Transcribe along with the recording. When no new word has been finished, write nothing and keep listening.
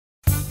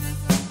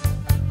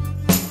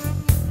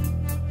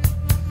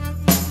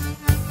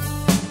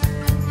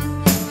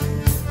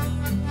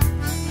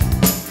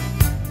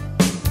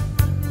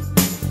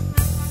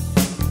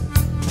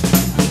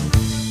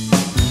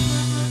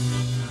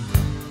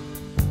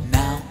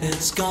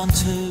It's gone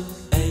 2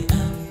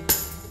 a.m.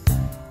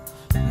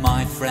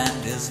 My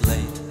friend is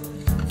late,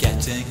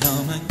 getting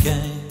home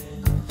again.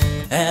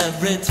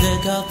 Every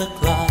tick of the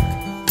clock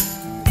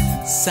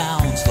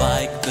sounds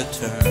like the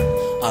turn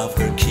of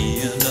her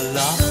key in the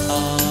lock.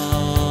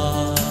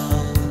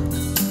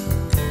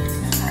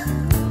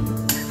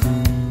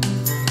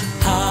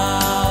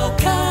 How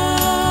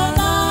can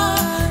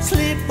I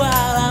sleep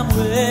while I'm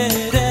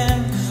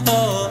waiting?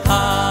 Oh,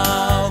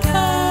 how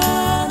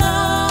can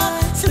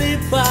I sleep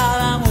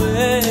while I'm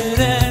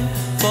waiting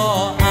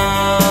for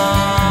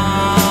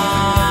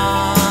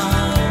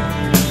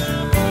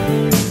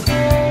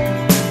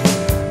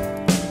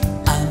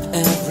And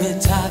every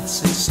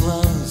taxi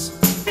slows,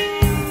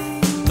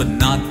 but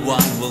not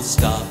one will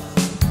stop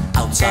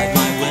outside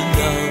my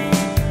window.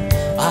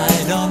 I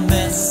don't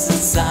miss a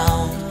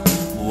sound.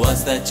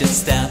 Was that your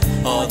step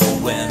or the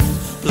wind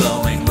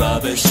blowing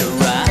rubbish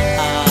around?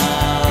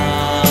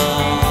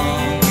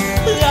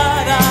 La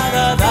da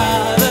da da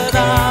da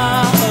da.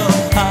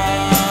 Oh,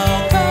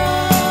 how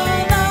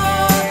can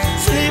I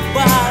sleep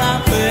while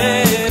I'm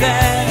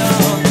waiting?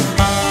 Oh,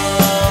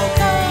 how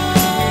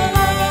can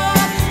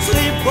I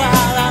sleep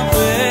while I'm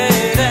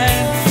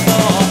waiting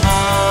for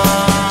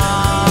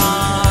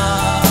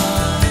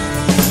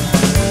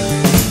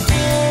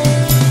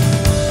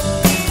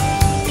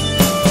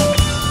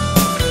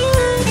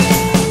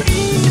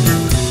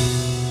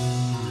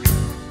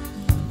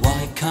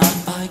Why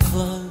can't I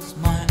close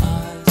my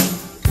eyes,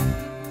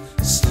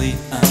 sleep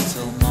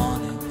until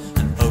morning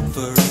and hope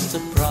for a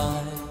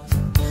surprise?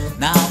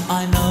 Now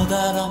I know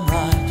that I'm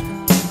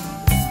right.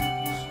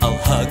 I'll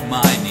hug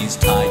my knees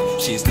tight.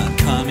 She's not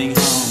coming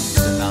home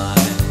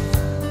tonight.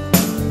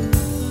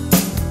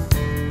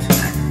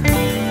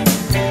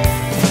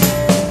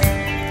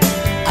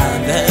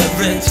 And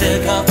every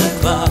tick of